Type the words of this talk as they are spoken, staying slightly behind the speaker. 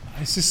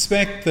I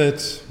suspect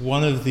that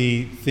one of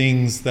the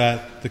things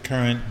that the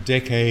current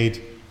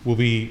decade will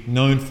be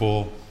known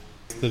for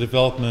is the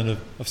development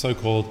of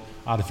so-called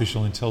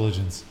artificial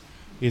intelligence.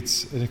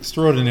 It's an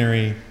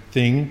extraordinary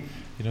thing,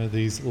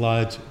 these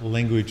large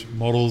language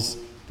models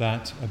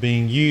that are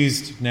being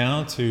used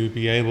now to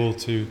be able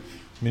to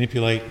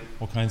manipulate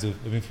all kinds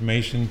of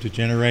information, to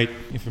generate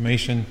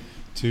information,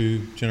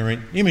 to generate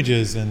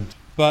images.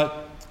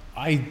 But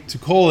to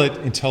call it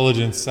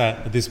intelligence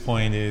at this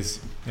point is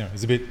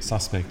a bit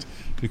suspect,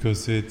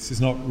 because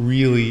it's not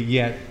really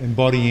yet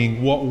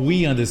embodying what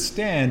we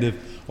understand of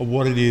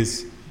what it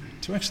is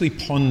to actually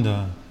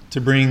ponder,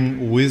 to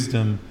bring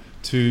wisdom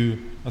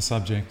to a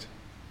subject.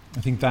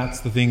 I think that's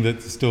the thing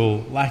that's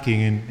still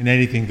lacking in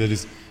anything that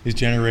is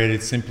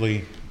generated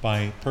simply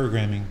by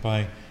programming,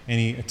 by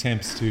any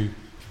attempts to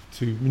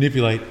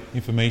manipulate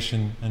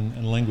information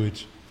and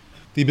language.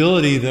 The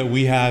ability that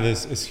we have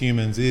as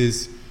humans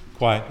is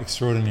quite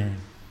extraordinary.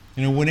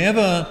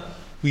 Whenever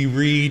we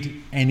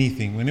read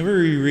anything, whenever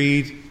we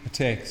read a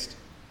text,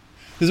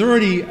 there's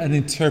already an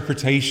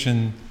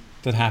interpretation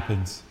that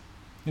happens.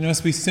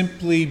 As we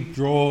simply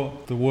draw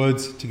the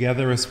words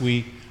together, as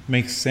we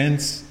make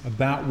sense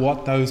about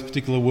what those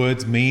particular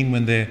words mean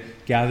when they're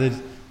gathered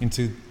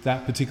into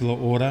that particular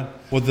order,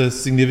 what the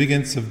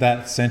significance of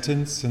that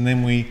sentence, and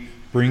then we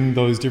bring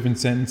those different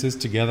sentences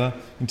together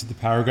into the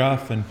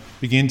paragraph and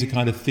begin to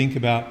kind of think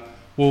about,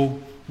 well,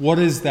 what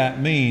does that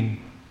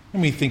mean?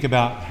 And we think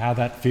about how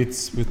that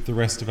fits with the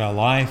rest of our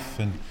life,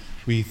 and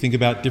we think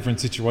about different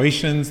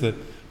situations that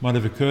might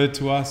have occurred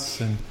to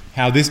us and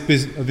how this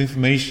bit of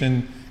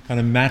information kind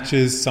of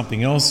matches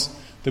something else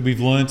that we've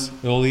learnt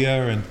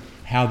earlier, and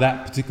how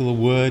that particular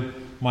word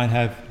might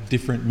have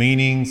different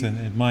meanings and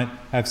it might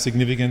have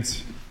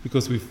significance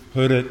because we've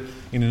heard it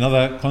in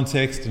another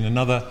context, in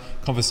another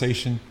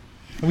conversation.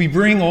 And we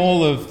bring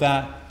all of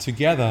that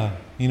together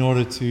in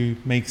order to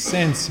make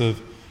sense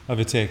of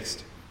a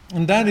text.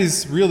 And that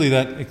is really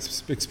that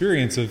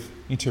experience of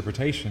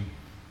interpretation.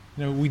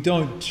 We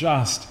don't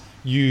just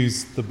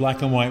use the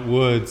black and white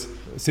words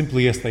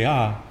simply as they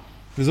are.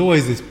 There's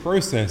always this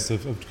process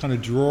of kind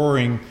of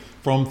drawing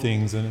from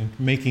things and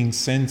making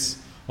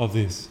sense of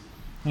this.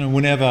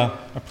 Whenever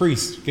a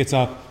priest gets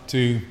up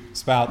to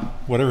spout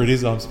whatever it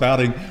is I'm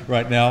spouting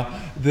right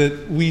now,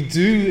 that we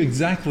do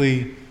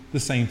exactly the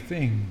same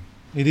thing.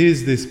 It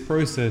is this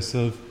process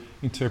of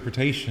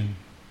interpretation,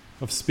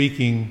 of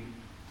speaking,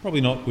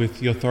 probably not with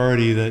the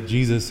authority that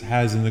Jesus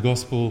has in the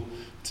gospel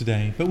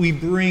today, but we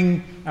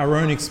bring our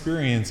own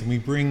experience and we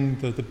bring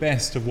the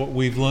best of what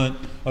we've learnt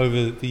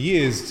over the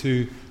years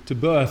to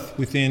birth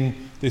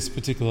within this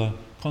particular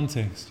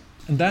context.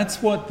 And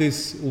that's what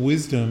this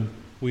wisdom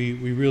we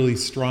really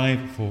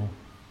strive for.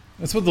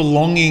 That's what the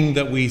longing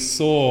that we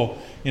saw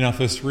in our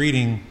first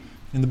reading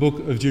in the book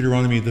of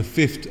Deuteronomy, the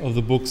fifth of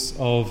the books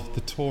of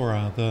the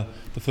Torah,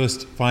 the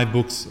first 5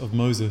 books of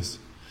Moses,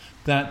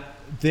 that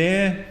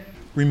they're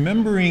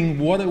remembering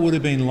what it would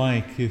have been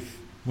like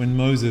when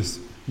Moses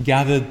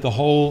gathered the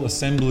whole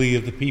assembly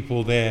of the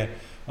people there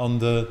on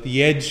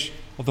the edge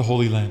of the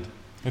Holy Land.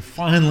 They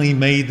finally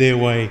made their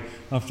way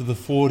after the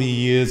 40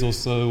 years or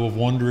so of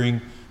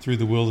wandering through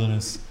the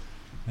wilderness.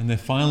 And they're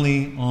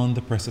finally on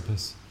the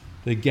precipice.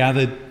 They're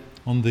gathered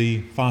on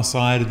the far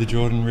side of the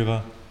Jordan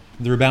River.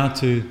 They're about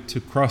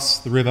to cross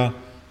the river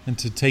and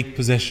to take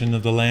possession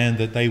of the land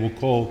that they will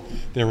call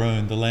their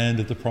own, the land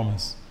of the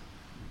promise.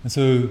 And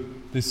so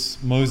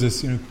this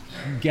Moses,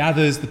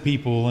 gathers the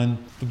people, and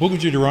the book of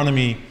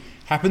Deuteronomy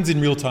happens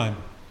in real time.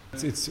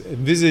 It's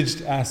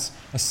envisaged as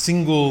a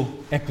single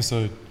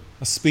episode,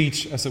 a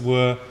speech, as it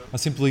were,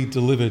 simply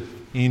delivered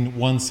in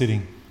one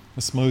sitting.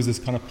 As Moses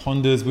kind of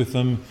ponders with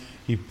them,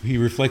 he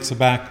reflects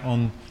back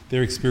on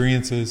their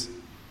experiences.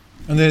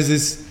 And there's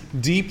this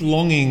deep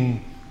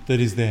longing that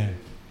is there,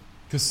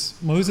 because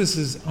Moses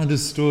has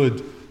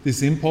understood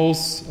this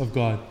impulse of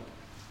God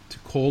to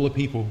call a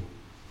people,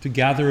 to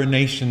gather a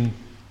nation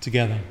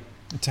together,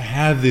 to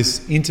have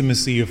this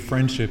intimacy of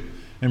friendship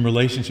and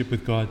relationship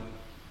with God.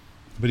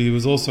 But he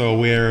was also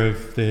aware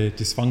of their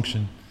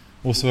dysfunction,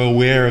 also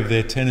aware of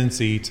their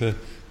tendency to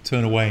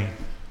turn away,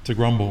 to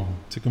grumble,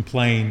 to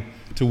complain,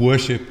 to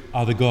worship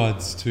other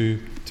gods, to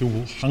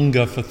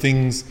hunger for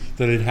things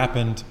that had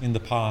happened in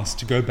the past,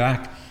 to go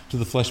back to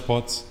the flesh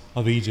pots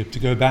of Egypt, to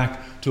go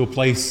back to a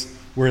place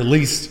where at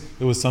least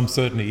there was some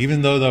certainty,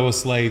 even though they were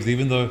slaves,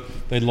 even though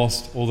they'd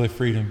lost all their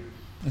freedom.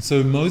 And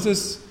so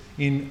Moses,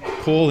 in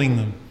calling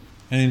them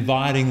and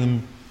inviting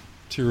them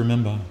to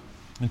remember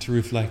and to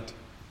reflect,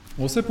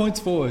 also points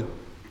forward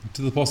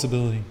to the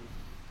possibility.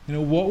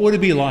 What would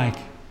it be like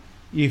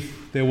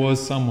if there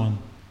was someone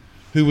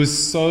who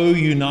was so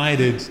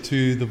united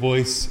to the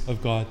voice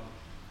of God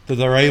that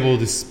they're able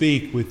to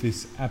speak with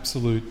this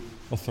absolute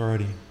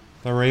authority?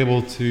 They're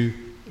able to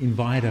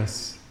invite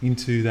us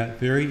into that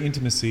very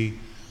intimacy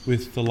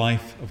with the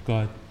life of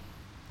God.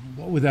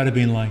 What would that have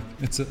been like?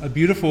 It's a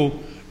beautiful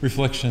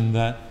reflection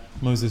that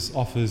Moses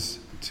offers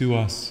to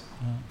us.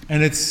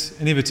 And it's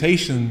an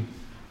invitation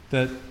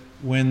that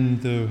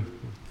when the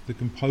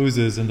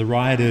composers and the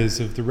writers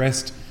of the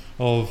rest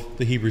of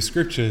the Hebrew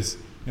Scriptures,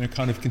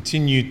 kind of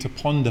continued to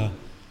ponder,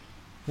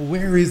 well,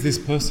 where is this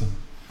person?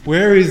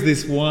 Where is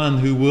this one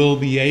who will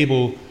be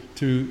able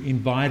to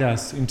invite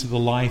us into the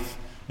life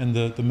and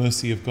the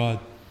mercy of God?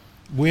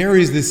 Where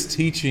is this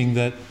teaching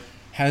that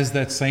has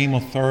that same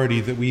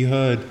authority that we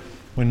heard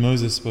when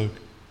Moses spoke?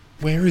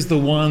 Where is the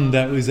one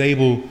that was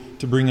able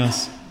to bring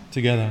us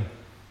together?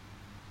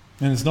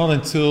 And it's not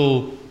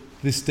until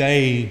this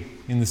day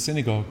in the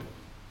synagogue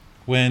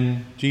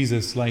when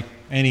Jesus, like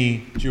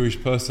any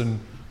Jewish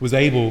person, was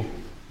able,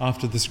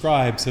 after the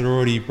scribes had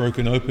already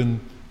broken open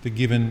the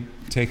given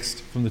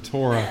text from the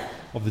Torah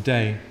of the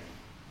day,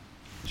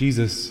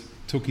 Jesus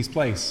took his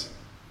place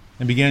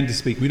and began to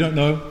speak. We don't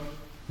know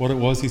what it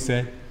was he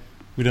said.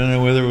 We don't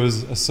know whether it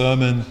was a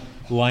sermon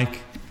like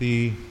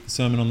the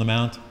Sermon on the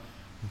Mount,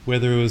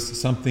 whether it was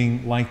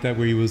something like that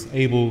where he was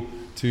able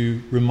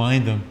to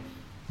remind them.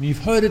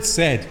 You've heard it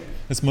said,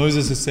 as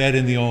Moses has said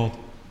in the Old,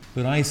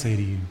 but I say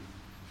to you.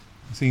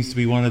 It seems to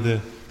be one of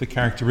the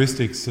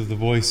characteristics of the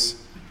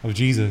voice of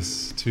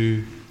Jesus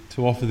to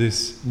offer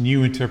this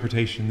new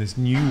interpretation, this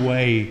new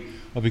way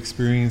of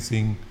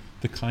experiencing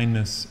the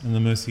kindness and the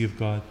mercy of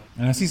God.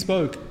 And as he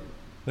spoke,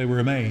 they were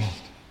amazed.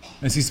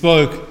 As he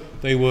spoke,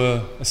 they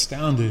were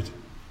astounded.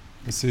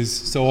 This is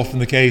so often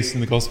the case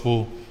in the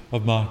Gospel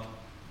of Mark.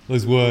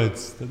 Those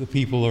words that the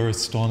people are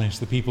astonished,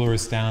 the people are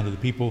astounded, the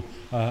people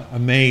are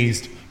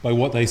amazed by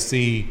what they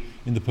see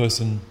in the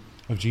person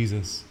of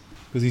Jesus.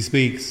 Because he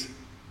speaks,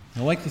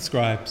 and like the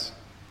scribes,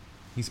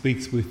 he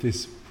speaks with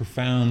this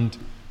profound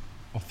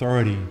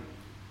authority,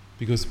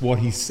 because what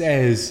he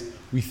says,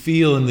 we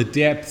feel in the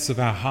depths of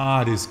our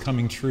heart is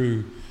coming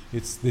true.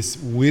 It's this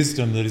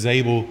wisdom that is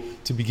able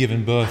to be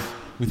given birth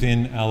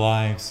within our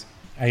lives.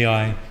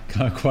 AI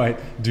can't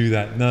quite do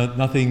that.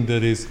 Nothing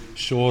that is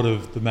short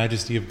of the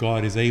majesty of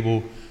God is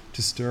able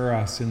to stir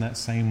us in that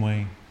same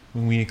way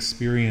when we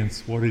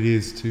experience what it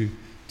is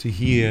to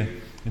hear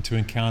and to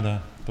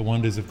encounter the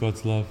wonders of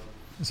God's love.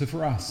 And so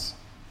for us,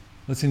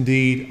 let's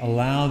indeed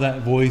allow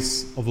that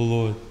voice of the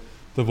Lord,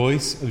 the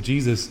voice of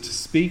Jesus, to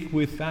speak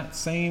with that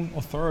same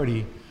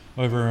authority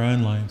over our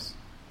own lives.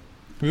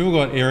 We've all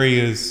got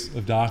areas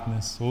of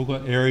darkness, all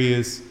got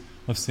areas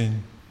of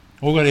sin,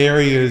 all got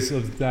areas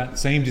of that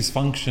same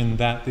dysfunction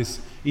that this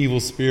evil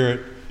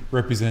spirit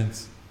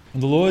represents.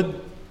 And the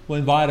Lord will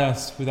invite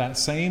us with that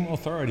same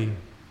authority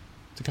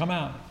to come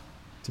out,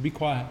 to be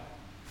quiet,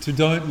 to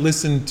don't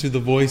listen to the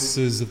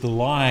voices of the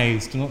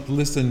lies, to not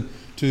listen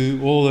to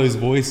all those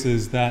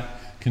voices that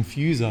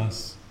confuse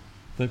us,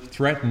 that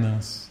threaten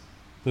us,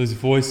 those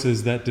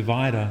voices that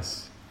divide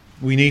us.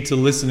 We need to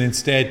listen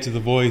instead to the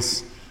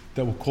voice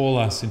that will call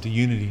us into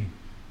unity,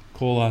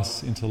 call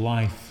us into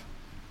life,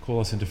 call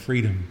us into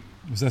freedom.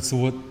 Because that's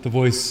what the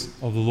voice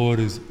of the Lord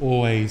is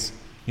always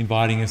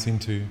inviting us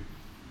into.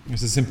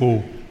 It's a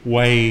simple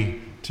way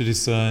to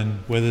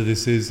discern whether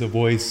this is a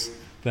voice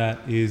that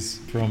is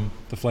from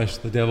the flesh,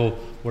 the devil,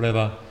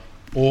 whatever,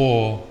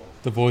 or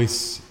the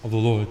voice of the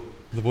Lord.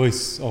 The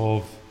voice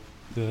of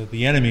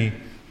the enemy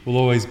will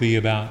always be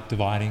about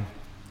dividing.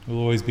 It will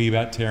always be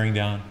about tearing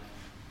down.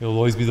 It will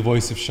always be the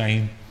voice of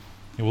shame.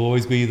 It will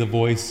always be the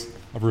voice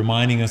of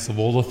reminding us of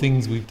all the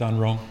things we've done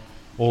wrong,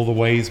 all the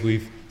ways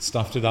we've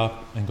stuffed it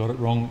up and got it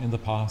wrong in the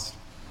past,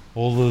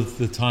 all of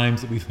the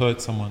times that we've hurt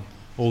someone,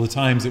 all the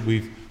times that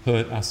we've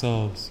hurt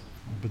ourselves.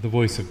 But the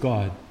voice of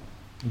God,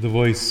 the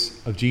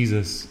voice of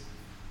Jesus,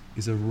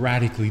 is a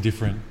radically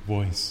different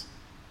voice.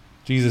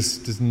 Jesus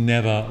does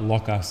never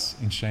lock us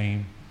in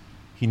shame.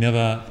 He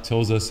never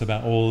tells us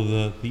about all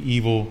of the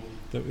evil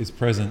that is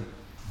present.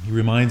 He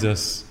reminds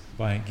us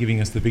by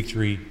giving us the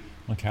victory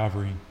on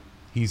Calvary.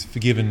 He's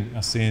forgiven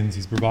our sins.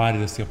 He's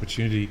provided us the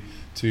opportunity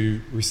to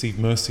receive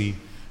mercy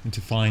and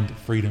to find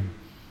freedom.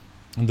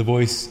 And the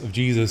voice of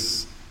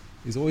Jesus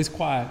is always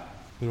quiet,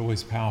 but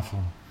always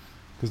powerful,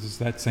 because it's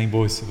that same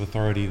voice of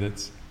authority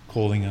that's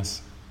calling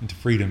us into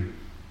freedom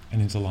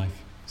and into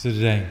life. So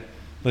today,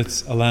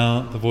 let's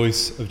allow the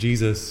voice of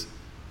Jesus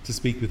to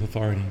speak with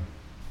authority.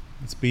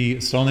 Let's be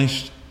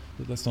astonished,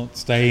 but let's not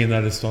stay in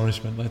that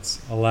astonishment.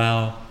 Let's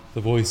allow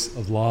the voice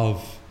of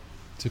love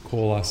to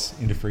call us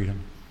into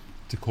freedom,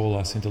 to call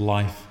us into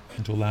life,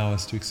 and to allow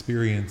us to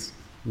experience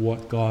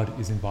what God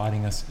is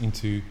inviting us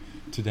into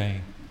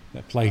today.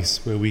 That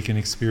place where we can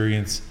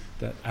experience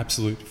that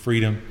absolute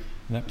freedom,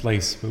 and that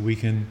place where we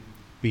can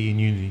be in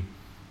unity,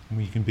 and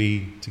we can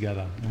be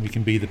together, and we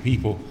can be the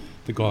people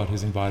that God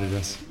has invited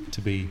us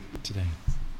to be today.